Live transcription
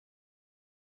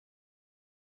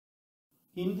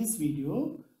In this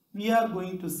video, we are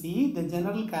going to see the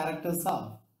general characters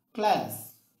of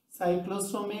class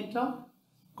Cyclostomata,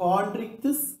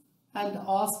 Chondrichthyes and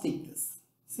Osteichthyes.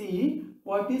 See,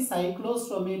 what is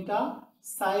Cyclostomata?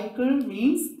 Cycle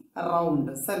means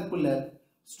round, circular.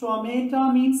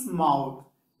 Stomata means mouth.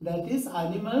 That is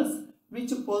animals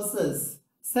which possess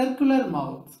circular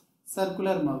mouth.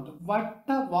 Circular mouth.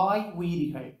 வட்ட வாய்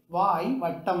உயிரிகள். வாய்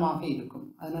வட்டமாக இருக்கும்.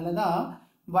 அதனாலதான்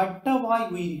வட்ட வாய்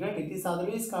உயிரிகள். It is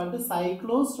otherwise called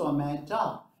Cyclostomata.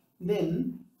 Then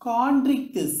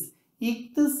Chondrichthyes.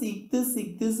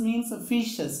 Ichthyes means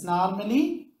fishes. Normally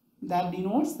that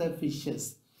denotes the fishes.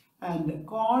 And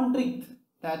chondricht,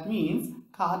 that means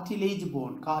cartilage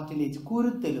bone. Cartilage.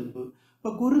 குருத்தெலும்பு. இப்போ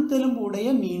குருத்தெலும்பு உடைய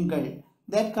மீன்கள்.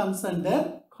 That comes under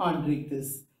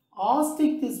Chondrichthyes.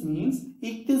 Osteichthyes means,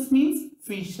 ichthyes means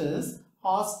fishes.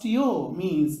 Osteo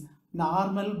means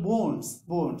normal bones.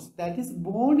 Bones. That is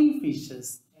bony fishes.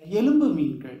 எலும்பு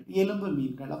மீன்கள். எலும்பு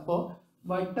மீன்கள். அப்போ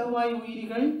வட்டவாய்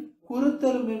உயிரிகள்,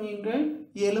 குருத்தெலும்பு மீன்கள்,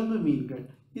 எலும்பு மீன்கள்.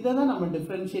 இதை தான் நம்ம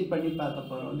டிஃபரன்ஷியேட் பண்ணி பார்க்க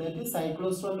போறோம். That is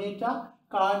Cyclostomata,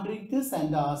 Chondrichthyes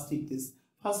and Osteichthyes.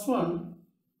 First one,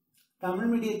 Tamil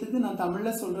மீடியத்துக்கு நான்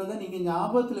தமிழ்ல சொல்றதை நீங்க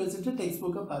ஞாபகத்தில் வச்சுட்டு டெக்ஸ்ட்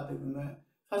புக்கை பார்த்துக்கோங்க.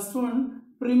 First one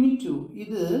primitive.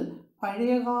 இது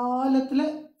பழைய காலத்துல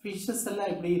ஃபிஷஸ் எல்லாம்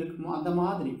எப்படி இருக்குமோ அந்த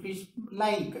மாதிரி fish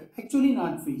like, actually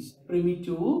not fish.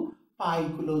 primitive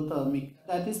phyclothermic.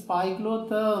 That is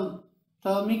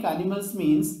phyclothermic animals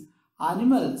means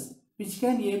animals which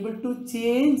can able to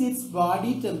change its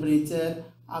body temperature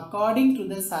according to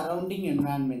the surrounding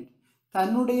environment.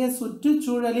 தன்னுடைய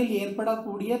சுற்றுச்சூழலில்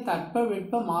ஏற்படக்கூடிய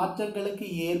தட்பவெப்ப மாற்றங்களுக்கு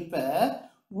ஏற்ப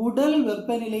உடல்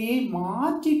வெப்பநிலையை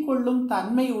மாற்றிக்கொள்ளும்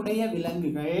தன்மையுடைய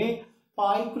விலங்குகள்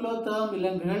பைக்லோதெர்ம்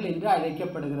விலங்குகள் என்று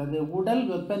அழைக்கப்படுகிறது. உடல்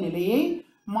வெப்பநிலையை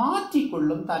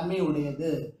மாற்றிக்கொள்ளும்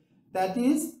தன்மையுடையது. That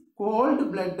is cold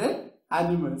blooded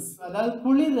animals. அதாவது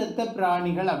குளிர் இரத்த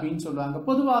பிராணிகள் அப்படின்னு சொல்லுவாங்க.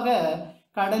 பொதுவாக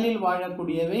கடலில்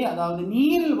வாழக்கூடியவை, அதாவது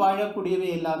நீரில் வாழக்கூடியவை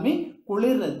எல்லாமே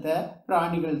குளிர் இரத்த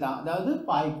பிராணிகள் தான். அதாவது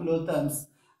பைக்லோதெர்ம்ஸ்.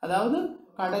 அதாவது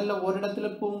கடல்ல ஒரு இடத்துல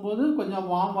போகும்போது கொஞ்சம்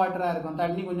வார்ம் வாட்டரா இருக்கும்,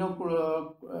 தண்ணி கொஞ்சம்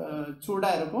சூடா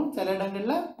இருக்கும், சில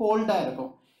இடங்கள்ல கோல்டா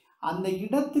இருக்கும். அந்த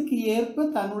இடத்துக்கு ஏற்ப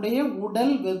தன்னுடைய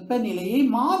உடல் வெப்பநிலையை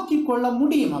மாற்றிக்கொள்ள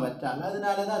முடியும் அவற்றால்.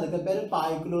 அதனாலதான் அதுக்கு பேரு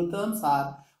பைக்லோதெர்ம்ஸ் ஆர்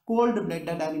கோல்டு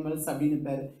பிளட்டட் அனிமல்ஸ் அப்படின்னு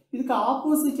பேரு. இதுக்கு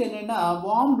ஆப்போசிட் என்னன்னா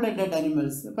வார்ம் பிளட்டட்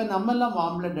அனிமல்ஸ். இப்ப நம்ம எல்லாம்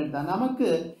வார்ம் பிளட்டட் தான். நமக்கு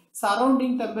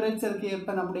சரௌண்டிங் டெம்பரேச்சருக்கு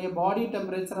ஏற்ப நம்முடைய பாடி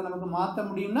டெம்பரேச்சரை நமக்கு மாற்ற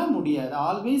முடியும்னா முடியாது.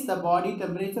 Always the body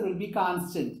temperature will be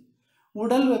constant.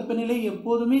 உடல் வெப்பநிலை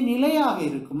எப்போதுமே நிலையாக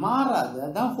இருக்கும், மாறாது.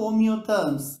 அதான்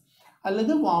ஹோமியோதெர்ம்ஸ்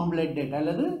அல்லது வார்ம் பிளட்டட்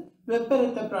அல்லது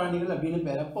வெப்பரித்த பிராணிகள் அப்படின்னு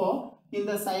பேர். அப்போ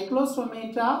இந்த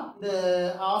சைக்ளோஸ்டோமேட்டா, இந்த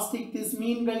ஆஸ்டிக்டிஸ்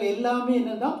மீன்கள் எல்லாமே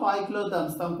என்னதான்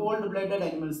பைக்லோதெர்ம்ஸ் தான், கோல்டு பிளட்டட்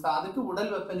அனிமல்ஸ் தான். அதுக்கு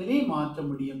உடல் வெப்பநிலையை மாற்ற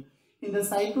முடியும். இந்த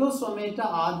சைக்ளோஸ்டோமேட்டா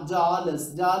ஆர் ஜாலஸ்.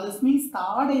 ஜாலஸ் மீன்ஸ்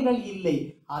தாடைகள் இல்லை.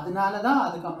 அதனாலதான்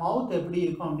அதுக்கு மவுத் எப்படி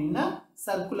இருக்கும் அப்படின்னா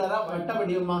சர்க்குலரா வட்ட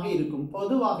வடிவமாக இருக்கும்.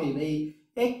 பொதுவாக இவை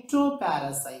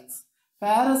எக்டோபாரசைட்ஸ்.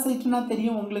 பாரசைட்னா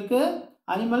தெரியும் உங்களுக்கு,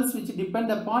 animals which depend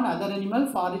upon other animal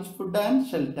for its food and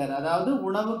shelter. அதாவது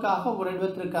உணவுக்காக,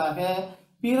 உறைவதற்காக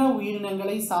பிற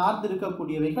உயிரினங்களை சார்ந்து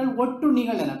இருக்கக்கூடியவைகள்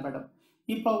ஒட்டுண்ணிகள் எனப்படும்.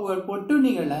 இப்ப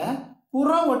ஒட்டுண்ணிகளை புற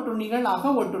ஒட்டுண்ணிகள்,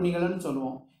 அக ஒட்டுண்ணிகள்னு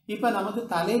சொல்லுவோம். இப்ப நமக்கு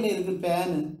தலையில இருக்கு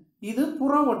பேனு, இது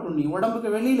புற ஒட்டுண்ணி, உடம்புக்கு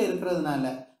வெளியில இருக்கிறதுனால.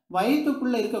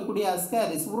 வயிற்றுக்குள்ள இருக்கக்கூடிய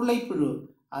அஸ்காரிஸ், உருளைப்புழு,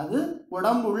 அது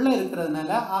உடம்பு உள்ள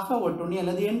இருக்கிறதுனால அக ஒட்டுண்ணி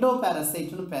அல்லது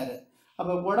எண்டோபாரசைட்னு பேரு.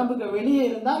 அப்ப உடம்புக்கு வெளியே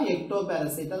இருந்தா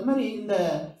எக்டோபாரசைட். அது மாதிரி இந்த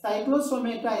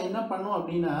சைக்ளோஸ்டோமேட்டா என்ன பண்ணும்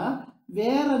அப்படின்னா,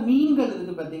 வேற மீன்கள்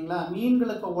இருக்கு பாத்தீங்களா,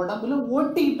 மீன்களுக்கு உடம்புல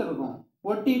ஒட்டிக்கிட்டு இருக்கும்.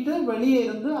 ஒட்டிட்டு வெளியே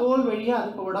இருந்து தோல் வழியா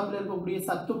அதுக்கு உடம்புல இருக்கக்கூடிய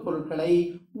சத்து பொருட்களை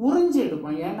உறிஞ்சு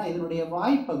எடுக்கும். ஏன்னா இதனுடைய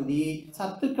வாய்ப்பகுதி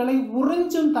சத்துக்களை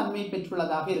உறிஞ்சும் தன்மை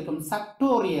பெற்றுள்ளதாக இருக்கும்.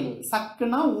 சக்டோரியல்.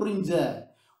 சக்குனா உறிஞ்ச,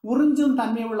 உறிஞ்சும்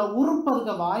தன்மை உள்ள உறுப்பு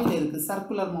அதுக்கு வாயில இருக்கு,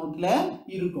 சர்க்குலர் மவுத்ல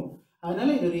இருக்கும்.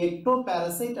 அதனால இது ஒரு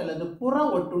எக்டோபாரசைட் அல்லது புற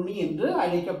ஒட்டுண்ணி என்று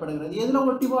அழைக்கப்படுகிறது. எதுல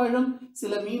ஒட்டி வாழும்?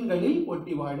 சில மீன்களில்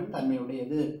ஒட்டி வாழும்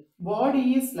தன்மையுடையது. பாடி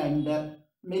இஸ் ஸ்லெண்டர்,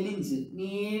 மெலிஞ்சு,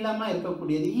 நீளமா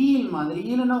இருக்கக்கூடியது. ஈல் மாதிரி.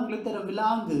 ஈல்னா உங்களுக்கு தெரியும்,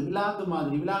 விலாங்கு, விலாங்கு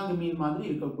மாதிரி, விலாங்கு மீன் மாதிரி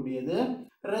இருக்கக்கூடியது.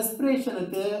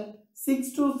 ரெஸ்பிரேஷனுக்கு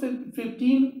 6 to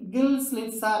 15 gill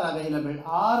slits are available.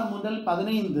 6 முதல்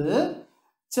 15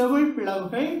 செவில்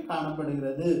பிளவுகள்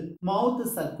காணப்படுகிறது. மவுத்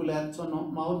சர்க்குலர் சொன்னோம்.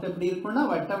 மவுத் எப்படி இருக்கும்னா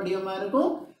வட்ட வடிவமா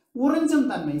இருக்கும், உறிஞ்சும்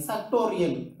தன்மை,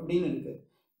 சக்டோரியல் அப்படின்னு இருக்கு.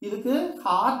 இதுக்கு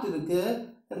ஹார்ட் இருக்கு,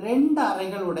 2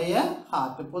 அறைகளுடைய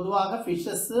ஹார்ட். பொதுவாக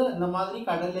ஃபிஷஸ் இந்த மாதிரி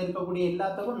கடல்ல இருக்கக்கூடிய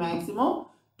எல்லாத்துக்கும் மேக்சிமம்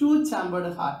 2 chambered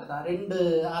ஹார்ட் தான், 2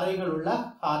 அறைகள் உள்ள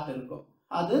ஹார்ட் இருக்கும்.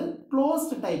 அது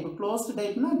closed type. Closed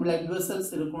டைப்னா blood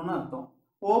vessels இருக்கும்னு அர்த்தம்.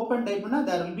 Open டைப்னா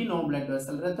there will be no blood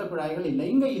vessel, இரத்த குழாய்கள் இல்லை,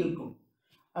 இங்க இருக்கும்.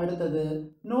 அடுத்தது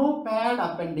no pad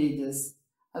appendages.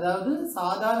 அதாவது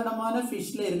சாதாரணமான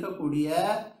ஃபிஷ்ல இருக்கக்கூடிய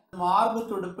மார்பு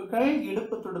துடுப்புகள்,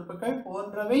 இடுப்பு துடுப்புகள்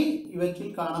போன்றவை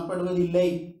இவற்றில் காணப்படுவதில்லை.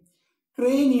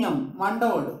 கிரேனியம்,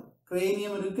 மண்டோடு.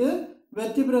 கிரேனியம் இருக்கு.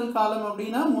 வெர்டிபிரல் காலம்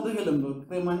அப்படின்னா முதுகெலும்பு.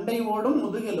 மண்டை ஓடும்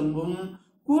முதுகெலும்பும்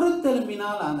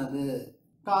குருத்தெலும்பினால் ஆனது,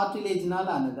 கார்டிலேஜினால்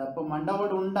ஆனது. அப்போ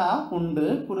மண்டவோடு உண்டா? உண்டு.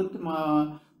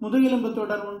 முதுகெலும்பு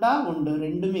தொடர் உண்டா? உண்டு.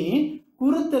 ரெண்டுமே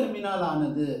குருத்தெலும்பினால்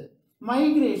ஆனது.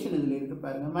 மைக்ரேஷன் இதில் இருக்கு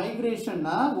பாருங்க.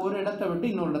 மைக்ரேஷன்னா ஒரு இடத்தை விட்டு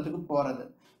இன்னொரு இடத்துக்கு போறது.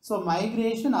 So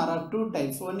migration R of 2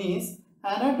 types. One is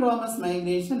anadromous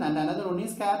migration and another one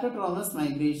is catadromous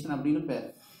migration அப்படின்னு பேர்.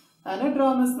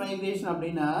 anadromous migration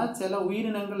அப்படின்னா சில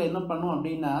உயிரினங்கள் என்ன பண்ணும்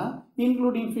அப்படின்னா,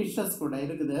 இன்க்ளூடிங் ஃபிஷஸ் கூட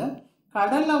இருக்குது,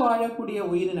 கடல்ல வாழக்கூடிய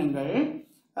உயிரினங்கள்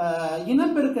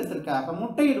இனப்பெருக்கத்திற்காக,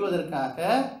 முட்டையிடுவதற்காக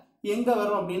எங்க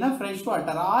வரும் அப்படின்னா ஃப்ரெஷ்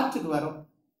வாட்டர், ஆற்றுக்கு வரும்,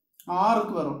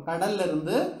 ஆறுக்கு வரும். கடல்ல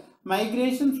இருந்து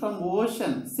migration from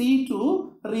ocean, C to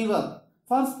river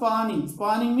for spawning.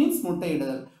 Spawning means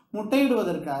முட்டையிடுதல்.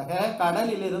 முட்டையிடுவதற்காக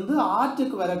கடலிலிருந்து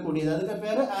ஆற்றுக்கு வரக்கூடியது, அதுக்கு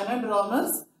பேரு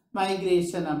anadromous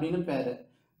migration அப்படின்னு பேரு.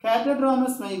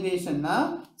 catadromous migrationனா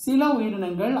சில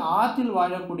உயிரினங்கள் ஆற்றில்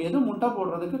வாழக்கூடியது முட்டை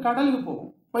போடுறதுக்கு கடலுக்கு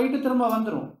போகும், போயிட்டு திரும்ப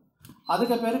வந்துடும்,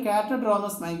 அதுக்கு பேரு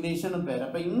catadromous migration பேர்.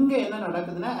 அப்ப இங்க என்ன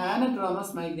நடக்குதுன்னா anadromous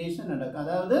migration நடக்கும்.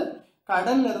 அதாவது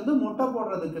கடல்ல இருந்து முட்டை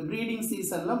போடுறதுக்கு, ப்ரீடிங்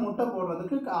சீசன்ல முட்டை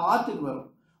போடுறதுக்கு ஆற்றுக்கு வரும்,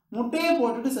 முட்டையை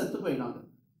போட்டுட்டு செத்து போயிடும்.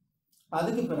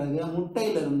 அதுக்கு பிறகு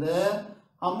முட்டையிலிருந்து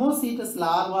அமோசீட்டஸ்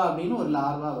லார்வா அப்படின்னு ஒரு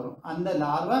லார்வா வரும். அந்த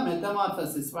லார்வா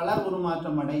மெட்டமார்பசிஸ், வளர்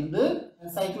உருமாற்றம் அடைந்து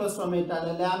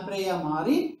சைக்ளோஸ்டோமேட்டால லாம்ப்ரேயா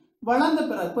மாறி வளர்ந்த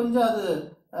பிறகு கொஞ்சம் அது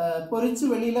பொறிச்சு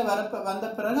வெளியில வந்த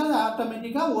பிறகு அது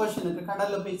ஆட்டோமேட்டிக்கா ஓஷனுக்கு,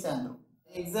 கடல்ல போய் சேர்ந்துடும்.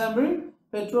 Example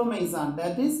பெட்ரோமைசான்,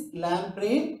 that is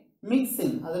lamprey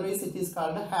mixin, otherwise it is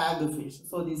called a hagfish.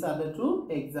 So these are the two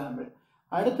example.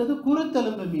 அடுத்தது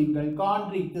குருத்தெலும்பு மீன்கள்,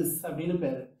 காண்ட்ரிக்டிஸ் அப்படின்னு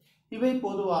பேரு. இவை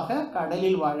பொதுவாக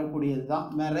கடலில் வாழக்கூடியது தான்.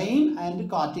 Marine and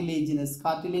cartilaginous.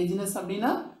 கார்டிலேஜினஸ்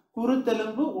அப்படின்னா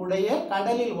குருத்தெலும்பு உடைய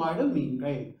கடலில் வாழும்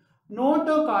மீன்கள்.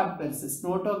 Notochord Persis.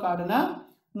 நோட்டோகார்டுனா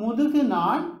முதுகு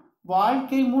நாள்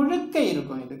வாழ்க்கை முழுக்க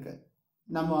இருக்கும். இதுக்கு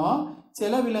நம்ம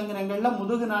சில விலங்கினங்கள்ல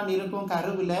முதுகு நாள் இருக்கும்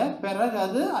கருவில், பிறகு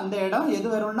அது அந்த இடம் எது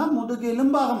வரும்னா முதுகு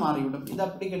எலும்பாக மாறிவிடும். இது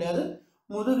அப்படி கிடையாது,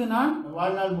 முதுகு நாள்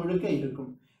வாழ்நாள் முழுக்க இருக்கும்.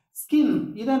 ஸ்கின்,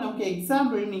 இதை நமக்கு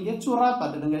எக்ஸாம்பிள் நீங்க சுறா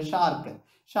பார்த்துடுங்க, ஷார்க்கு.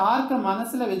 ஷார்க்கை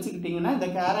மனசுல வச்சுக்கிட்டீங்கன்னா இந்த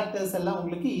கேரக்டர்ஸ் எல்லாம்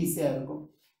உங்களுக்கு ஈஸியா இருக்கும்.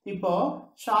 இப்போ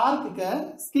ஷார்க்குக்கு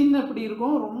ஸ்கின் எப்படி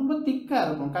இருக்கும்? ரொம்ப திக்கா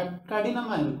இருக்கும்,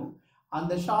 கடினமா இருக்கும்.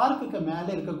 அந்த ஷார்க்குக்கு மேல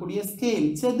இருக்கக்கூடிய ஸ்கேல்,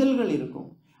 செதில்கள் இருக்கும்.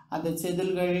 அந்த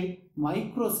செதில்கள்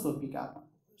மைக்ரோஸ்கோபிக் ஆகும்.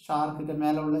 ஷார்க்குக்கு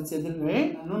மேல உள்ள செதில்கள்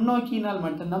நுண்ணோக்கினால்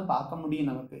மட்டும்தான் பார்க்க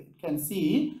முடியும் நமக்கு. Can see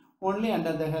only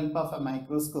under the help of a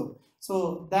microscope. So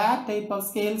that type of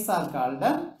scales are called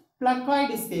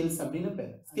placoid scales அப்படின்னு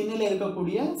பேர். ஸ்கின்னில்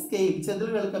இருக்கக்கூடிய ஸ்கேல்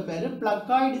செதில்களுக்கு பேரு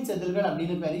placoid செதில்கள்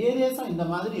அப்படின்னு பேர். ஏதேசம் இந்த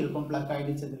மாதிரி இருக்கும் placoid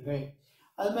செதில்கள்.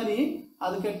 அது மாதிரி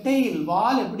அதுக்கு டெயில்,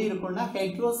 வால் எப்படி இருக்கும்னா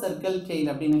ஹெட்ரோ சர்க்கிள் டெயில்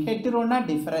அப்படின்னு. ஹெட்ரோனா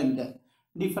டிஃபரெண்ட்,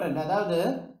 அதாவது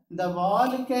இந்த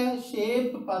வாலுக்கு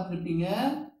ஷேப் பார்த்துருப்பீங்க.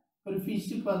 ஒரு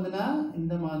ஃபிஷ்ஷுக்கு வந்துன்னா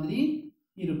இந்த மாதிரி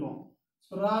இருக்கும்,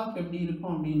 சுறாவுக்கு எப்படி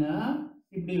இருக்கும் அப்படின்னா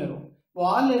இப்படி வரும்.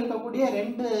 வால் இருக்கக்கூடிய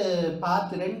ரெண்டு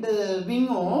பார்ட், ரெண்டு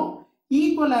விங்கும்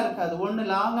ஈக்குவலா இருக்காது, ஒன்று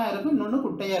லாங்கா இருக்கும், இன்னொன்று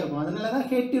குட்டையா இருக்கும். அதனாலதான்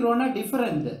ஹெட்ரோனா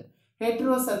டிஃபரெண்ட்,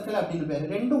 ஹெட்ரோ சர்க்கிள் அப்படின்னு பேரு.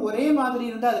 ரெண்டும் ஒரே மாதிரி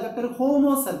இருந்தால் அதுக்கு பேர்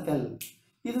ஹோமோ சர்க்கிள்.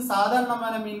 இது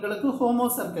சாதாரணமான மீன்களுக்கு ஹோமோ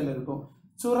சர்க்கிள் இருக்கும்.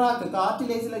 சுறாக்கு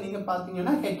கார்டிலேஜ்ல நீங்க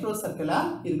பாத்தீங்கன்னா ஹெட்ரோ சர்க்கிளா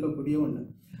இருக்கக்கூடிய ஒண்ணு.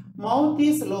 Mouth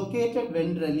is located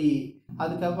ventrally.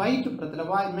 அதுக்கு வயிற்று புறத்துல,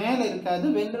 வாய் மேல இருக்காது,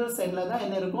 வென்ட்ரல் சைட்ல தான்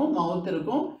என்ன இருக்கும்? மவுத்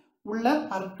இருக்கும். உள்ள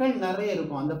பற்கள் நிறைய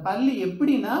இருக்கும். அந்த பல்லு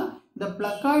எப்படின்னா இந்த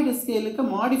பிளக்காய்டு ஸ்கேலுக்கு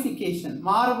மாடிஃபிகேஷன்,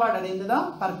 மாறுபாடு அடைந்துதான்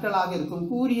பற்களாக இருக்கும்,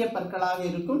 கூரிய பற்களாக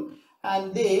இருக்கும். அண்ட்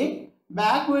தே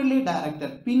பேக்வேர்ட்லி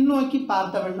டைரக்டட், பின்னோக்கி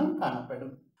பார்த்த வண்ணம்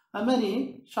காணப்படும். அது மாதிரி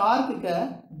ஷார்க்குக்கு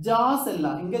ஜாஸ்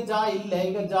எல்லாம், இங்க ஜா இல்லை,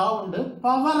 இங்க ஜா உண்டு,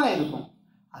 பவரா இருக்கும்.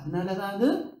 அதனாலதான் அது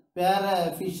வேற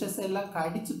ஃபிஷஸ் எல்லாம்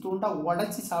கடிச்சு தூண்டா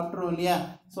உடைச்சி சாப்பிட்றோம் இல்லையா?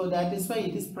 So that is why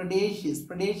it is predaceous.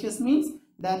 Predaceous means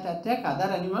that attack other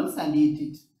animals and eat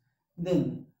it. Then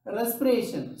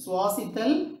respiration,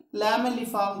 சுவாசித்தல்.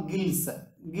 லாமெல்லிஃபார்ம் kills,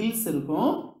 kills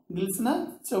இருக்கும். கில்ஸ்னா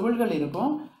செவில்கள்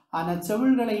இருக்கும். ஆனா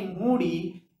செவில்களை மூடி,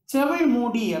 செவில்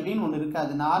மூடி அப்படின்னு ஒன்று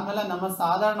இருக்காது. நார்மலா நம்ம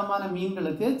சாதாரணமான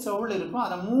மீன்களுக்கு செவில் இருக்கும்,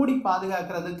 அதை மூடி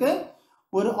பாதுகாக்கிறதுக்கு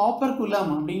ஒரு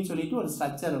ஆப்பர்குலம் அப்படின்னு சொல்லிட்டு ஒரு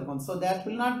ஸ்ட்ரக்சர் இருக்கும். So that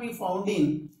will not be found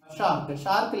in shark.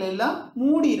 ஷார்க்ல எல்லாம்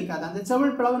மூடி இருக்காது, அந்த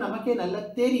செவில் பிளவு நமக்கே நல்லா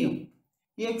தெரியும்.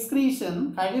 எக்ஸ்கிரீஷன்,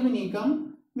 கழிவு நீக்கம்.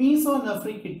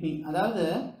 மீசோநெஃப்ரிக் கிட்னி, அதாவது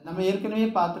நம்ம ஏற்கனவே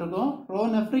பார்த்துருக்கோம்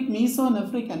ப்ரோநெஃப்ரிக்,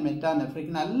 மீசோநெஃப்ரிக் அண்ட் மெட்டாநெஃப்ரிக்.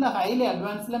 நல்ல ஹைலி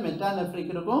அட்வான்ஸ்ல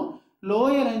மெட்டாநெஃப்ரிக் இருக்கும்,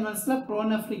 லோயர் அனிமல்ஸ்ல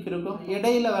ப்ரோனெஃப்ரிக் இருக்கும்,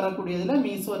 இடையில வரக்கூடியதுல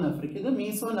மீசோனெஃப்ரிக். இது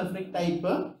மீசோனெஃப்ரிக் டைப்.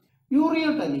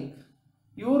 யூரியோடெலிக்.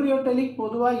 யூரியோடெலிக்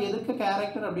பொதுவாக எதுக்கு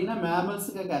கேரக்டர் அப்படின்னா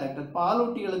மேமல்ஸுக்கு கேரக்டர்,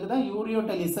 பாலூட்டிகளுக்கு தான்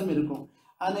யூரியோடெலிசம் இருக்கும்.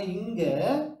 ஆனால் இங்கே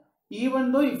even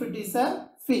though if it is a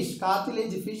fish,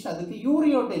 cartilage fish, அதுக்கு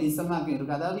யூரியோடெலிசமாக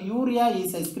இருக்கும். அதாவது urea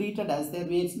is excreted as there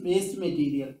waste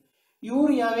material.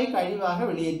 யூரியாவை கழிவாக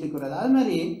வெளியேற்றுக்கிறது. அது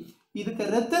மாதிரி இதுக்கு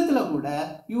ரத்தத்தில் கூட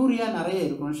யூரியா நிறைய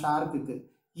இருக்கும் ஷார்க்குக்கு.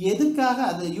 எதுக்காக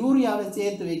அது யூரியாவை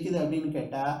சேர்த்து வைக்குது அப்படின்னு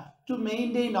கேட்டால் to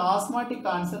maintain osmotic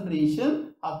concentration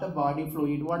of the body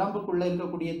fluid. உடம்புக்குள்ள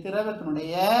இருக்கக்கூடிய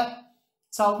திரவத்தினுடைய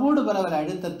சவ்வூடு பரவல்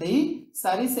அழுத்தத்தை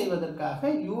சரி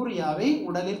செய்வதற்காக யூரியாவை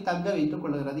உடலில் தங்க வைத்துக்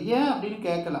கொள்கிறது. ஏன் அப்படின்னு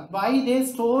கேட்கலாம். why they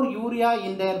store urea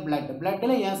in their blood?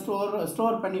 bloodல ஏன்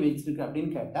ஸ்டோர் பண்ணி வச்சிருக்கு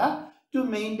அப்படின்னு கேட்டா to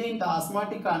maintain the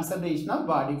osmotic concentration of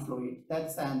body fluid.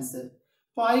 That's answer.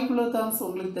 Poiculotherms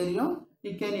உங்களுக்கு தெரியும்.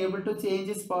 It can able to change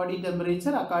its body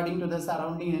temperature according to the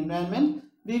surrounding environment.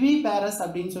 Viviparous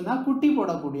அப்படின்னு சொன்னா குட்டி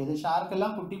போடக்கூடியது. ஷார்க்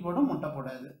எல்லாம் குட்டி போடும், முட்டை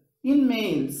போடாது. In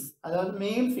males, அதாவது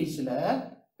மேல் ஃபிஷ்ல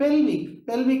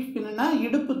பெல்விக்னா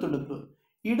இடுப்பு துடுப்பு.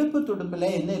 இடுப்பு துடுப்புல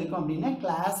என்ன இருக்கும் அப்படின்னா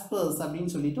கிளாஸ்பர்ஸ்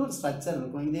அப்படின்னு சொல்லிட்டு ஒரு ஸ்ட்ரக்சர்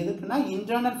இருக்கும். இது எதுக்குன்னா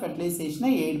இன்டர்னல்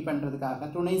ஃபெர்டிலைசேஷனை எய்ட்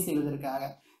பண்றதுக்காக, துணை செய்வதற்காக.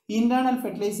 Internal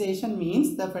fertilisation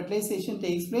means the fertilisation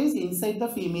takes place inside the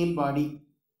female பாடி.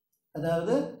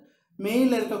 அதாவது மேல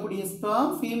இருக்கக்கூடிய ஸ்பெர்ம்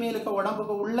ஃபீமேலுக்கு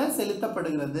உடம்புக்கு உள்ள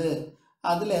செலுத்தப்படுகிறது.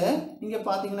 அதுல நீங்க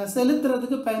பாத்தீங்கன்னா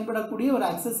செலுத்துறதுக்கு பயன்படக்கூடிய ஒரு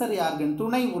அக்சசரி ஆர்கன்,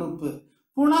 துணை உறுப்பு,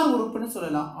 புணர் உறுப்புன்னு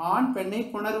சொல்லலாம். ஆண் பெண்ணை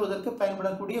புணர்வதற்கு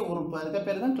பயன்படக்கூடிய உறுப்பு, அதுக்கு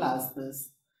பேர் தான் கிளாஸ்பர்ஸ்.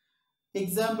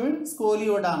 எக்ஸாம்பிள்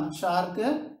ஸ்கோலியோடான் ஷார்க்கு,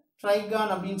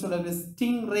 ட்ரைகான் அப்படின்னு சொல்றது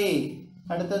ஸ்டிங் ரே,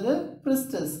 அடுத்தது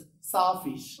priestess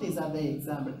sawfish. These are the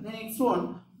example. The next one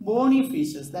bony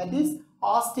fishes, that is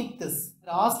osteichthyes.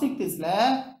 Osteichthyesல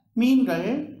மீன்கள்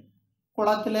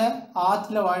குளத்துல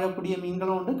ஆத்துல வாழக்கூடிய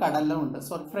மீன்களும் உண்டு, கடல்ல உண்டு.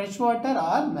 So fresh water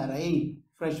R marine,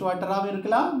 fresh வாட்டராகவும்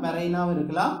இருக்கலாம், மெரைனாகவும்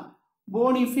இருக்கலாம்.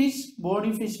 போனி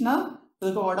ஃபிஷ்னா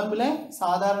இதுக்கு உடம்புல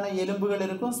சாதாரண எலும்புகள்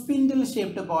இருக்கும், ஸ்பிண்டில்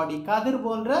ஷேப்டு பாடி, கதிர்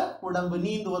போன்ற உடம்பு,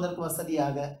 நீந்துவதற்கு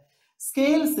வசதியாக.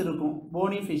 ஸ்கேல்ஸ் இருக்கும்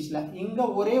போனி ஃபிஷ்ல. இங்க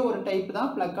ஒரே ஒரு டைப்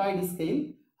தான் பிளக்காய்டு ஸ்கேல்.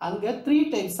 அங்க 3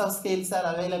 types of scales are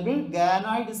available: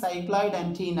 ganoid, cycloid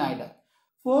and ctenoid.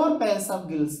 4 pairs of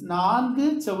gills, 4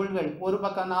 செவுள்கள், ஒரு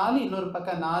பக்கம் 4 இன்னொரு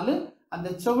பக்கம் 4. அந்த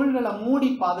செவுள்களை மூடி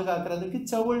பாதுகாக்கிறதுக்கு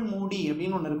செவுள் மூடி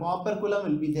அப்படின்னு ஒன்று இருக்கும். ஆப்பர்குலம்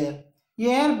will be there.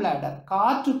 Air bladder,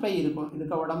 காற்றுப்பை இருக்கும்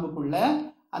இதுக்கு உடம்புக்குள்ள.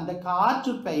 அந்த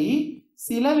காற்றுப்பை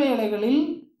சில வேளைகளில்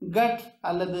கட்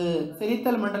அல்லது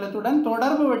செரித்தல் மண்டலத்துடன்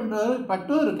தொடர்பு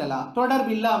பட்டும் இருக்கலாம்,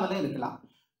 தொடர்பு இல்லாமலும் இருக்கலாம்.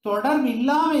 தொடர்பு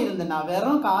இல்லாம இருந்தனா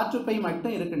வெறும் காற்றுப்பை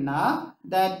மட்டும் இருக்குன்னா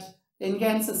that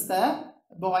enhances the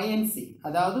buoyancy,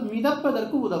 அதாவது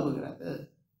மிதப்பதற்கு உதவுகிறது.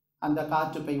 அந்த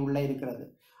காற்றுப்பை உள்ள இருக்கிறது.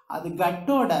 அது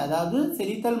கட்டோட அதாவது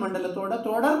செரித்தல் மண்டலத்தோட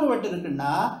தொடர்பு பட்டு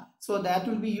இருக்குன்னா so that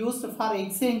will be used for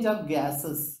exchange of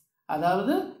gases,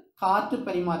 அதாவது காற்று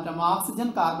பரிமாற்றம்,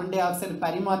 ஆக்சிஜன் கார்பன் டை ஆக்சைடு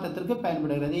பரிமாற்றத்திற்கு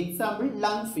பயன்படுகிறது. Example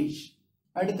lung fish.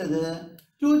 அடுத்தது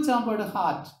டூ சாம்பர்டு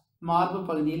ஹார்ட், மார்பு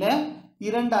பகுதியில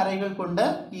 2 அறைகள் கொண்ட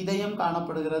இதயம்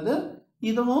காணப்படுகிறது.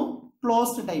 இதுவும்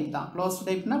க்ளோஸ்டு டைப் தான். க்ளோஸ்டு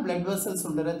டைப்னா பிளட் வெசல்ஸ்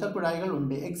உண்டு, இரத்த குழாய்கள்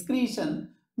உண்டு. Excretion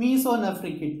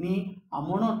mesonephric kidney,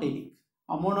 அமோனோடெலிக்.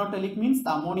 Ammoniotelic means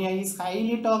the ammonia is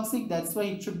highly toxic, that's why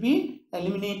it should be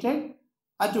eliminated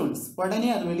at once. உடனே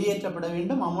அது வெளியேற்றப்பட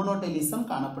வேண்டும். அமோனோடெலிசம்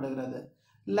காணப்படுகிறது.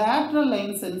 lateral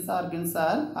line sense organs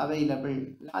are available.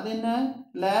 அது என்ன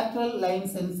lateral line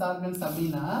sense organs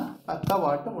அப்படின்னா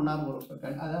பக்கவாட்டு உணர்வு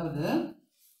உறுப்புகள். அதாவது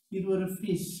இது ஒரு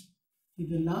ஃபிஷ்,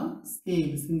 இதெல்லாம்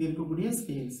ஸ்கேல்ஸ், இங்க இருக்கக்கூடிய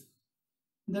ஸ்கேல்ஸ்.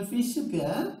 இந்த ஃபிஷ்ஷுக்கு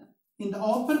இந்த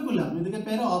ஆப்பர்குலம், இதுக்கு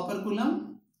பேர் ஆப்பர்குலம்,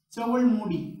 செவுள்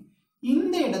மூடி.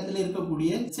 இந்த இடத்துல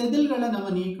இருக்கக்கூடிய செதில்களை நம்ம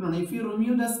நீக்கணும். if you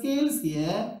remove the scales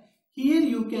here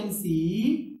you can see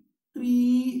 3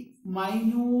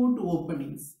 minute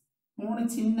openings, 3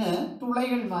 சின்ன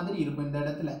துளைகள் மாதிரி இருக்கும் இந்த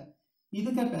இடத்துல.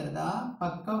 இதுக்கு பேர் தான்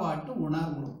பக்கவாட்டு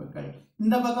உணர்வு உறுப்புகள்.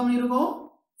 இந்த பக்கம் இருக்கும்,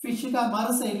 ஃபிஷ்ஷுக்கு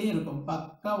மறு சைட்லயும் இருக்கும்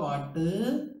பக்கவாட்டு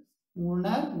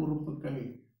உணர் உறுப்புகள்.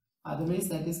 otherwise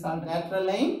that is called lateral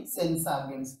line sense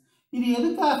organs. இது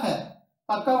எதுக்காக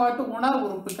பக்கவாட்டு உணர்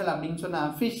உறுப்புகள் அப்படின்னு சொன்னா,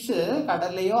 ஃபிஷ்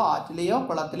கடல்லையோ ஆற்றிலையோ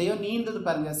குளத்திலையோ நீந்துது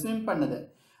பாருங்க, ஸ்விம் பண்ணுது.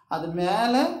 அது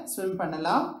மேல ஸ்விம்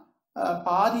பண்ணலாம்,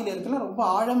 பாதியில இருக்கலாம், ரொம்ப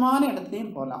ஆழமான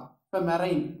இடத்துலையும் போகலாம். இப்போ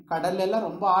மெரைன் கடல்ல எல்லாம்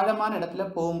ரொம்ப ஆழமான இடத்துல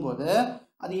போகும்போது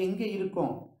அது எங்க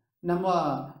இருக்கும், நம்ம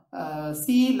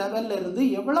சி லெவல்ல இருந்து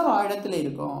எவ்வளவு ஆழத்துல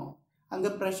இருக்கும், அங்க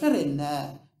ப்ரெஷர் என்ன,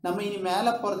 நம்ம இனி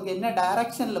மேல போறதுக்கு என்ன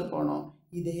டைரக்ஷன்ல போகணும்,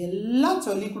 இதையெல்லாம்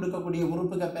சொல்லி கொடுக்கக்கூடிய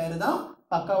உறுப்புகள் பேரு தான்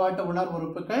பக்கவாட்டு உணர்வு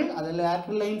உறுப்புகள். அது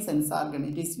lateral line sense organ.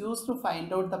 It is used to find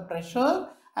out the pressure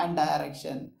and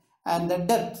direction and the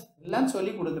depth எல்லாம்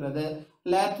சொல்லி கொடுக்கிறது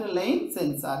lateral line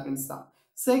sense organs தான்.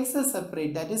 sex is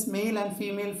separate, that is male and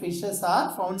female fishes are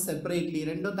found separately.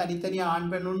 ரெண்டும் தனித்தனியா ஆண்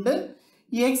பெண் உண்டு.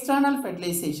 external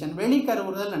fertilization,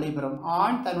 வெளிக்கருவுறுதல் நடைபெறும்.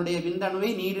 ஆண் தன்னுடைய விந்தணுவை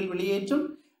நீரில் வெளியேற்றும்,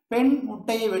 பெண்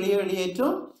முட்டையை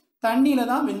வெளியேற்றும். தண்ணியில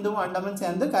தான் விந்துவும் அண்டமும்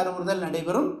சேர்ந்து கருவுறுதல்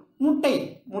நடைபெறும். முட்டை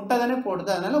தானே போடுது,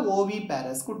 அதனால ஓவி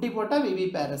பேரஸ். குட்டி போட்டா விவி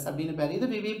பேரஸ் அப்படின்னு பேர். இது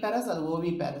விவி பேரஸ், அது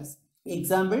ஓவி பேரஸ்.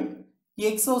 எக்ஸாம்பிள்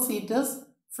எக்ஸோசீட்டஸ்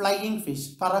ஃப்ளையிங் ஃபிஷ்,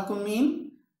 பறக்கும் மீன்.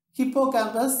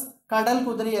 ஹிப்போகாம்பஸ் கடல்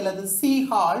குதிரை அல்லது சீ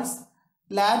ஹால்ஸ்.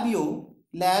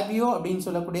 லேபியோ அப்படின்னு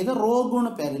சொல்லக்கூடியது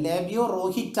ரோகுன்னு பேர். லேபியோ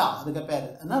ரோஹிட்டா அதுக்கு பேர்,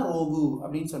 ஆனால் ரோகு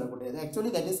அப்படின்னு சொல்லக்கூடியது.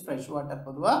 Actually that is fresh water.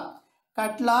 பொதுவாக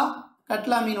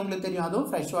கட்லா மீன் உங்களுக்கு தெரியும், அதுவும்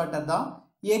ஃப்ரெஷ் வாட்டர் தான்.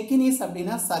 எக்கினிஸ்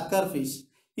அப்படின்னா சக்கர் ஃபிஷ்.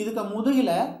 இதுக்கு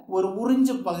முதுகில் ஒரு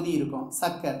உறிஞ்சு பகுதி இருக்கும்,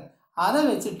 சக்கர். அதை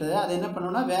வச்சுட்டு அதை என்ன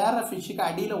பண்ணோம்னா வேற ஃபிஷ்ஷுக்கு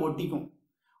அடியில்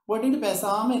ஒட்டிட்டு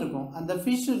பேசாமல் இருக்கும். அந்த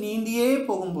ஃபிஷ் நீந்தியே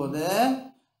போகும்போது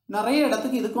நிறைய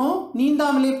இடத்துக்கு இதுக்கும்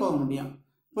நீந்தாமலே போக முடியும்.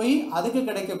 போய் அதுக்கு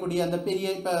கிடைக்கக்கூடிய அந்த பெரிய,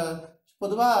 இப்போ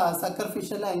பொதுவாக சக்கர்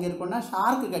ஃபிஷ் எல்லாம் எங்கே இருக்கும்னா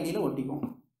ஷார்க்கு கடியில் ஒட்டிக்கும்.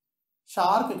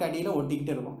 ஷார்க்கு அடியில்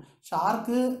ஒட்டிக்கிட்டு இருக்கும்.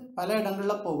 ஷார்க்கு பல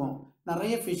இடங்களில் போகும்,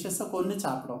 நிறைய ஃபிஷ்ஷஸை கொன்று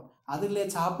சாப்பிடும். அதில்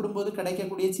சாப்பிடும்போது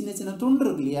கிடைக்கக்கூடிய சின்ன சின்ன துண்டு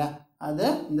இருக்கு இல்லையா, அதை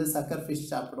இந்த சக்கர் ஃபிஷ்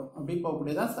சாப்பிடும். அப்படி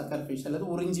போகக்கூடியதான் சக்கர் ஃபிஷ் அல்லது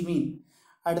உறிஞ்சி மீன்.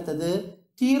 அடுத்தது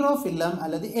டீரோஃபில்லம்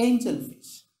அல்லது ஏஞ்சல்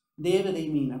ஃபிஷ், தேவதை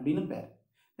மீன் அப்படின்னு பேர்.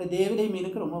 இந்த தேவதை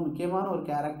மீனுக்கு ரொம்ப முக்கியமான ஒரு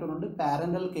கேரக்டர் உண்டு,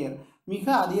 பேரண்டல் கேர். மிக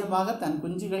அதிகமாக தன்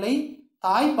குஞ்சுகளை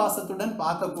தாய் பாசத்துடன்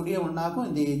பார்க்கக்கூடிய ஒன்றாகும்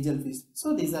இந்த angel fish. So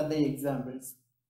these are the examples.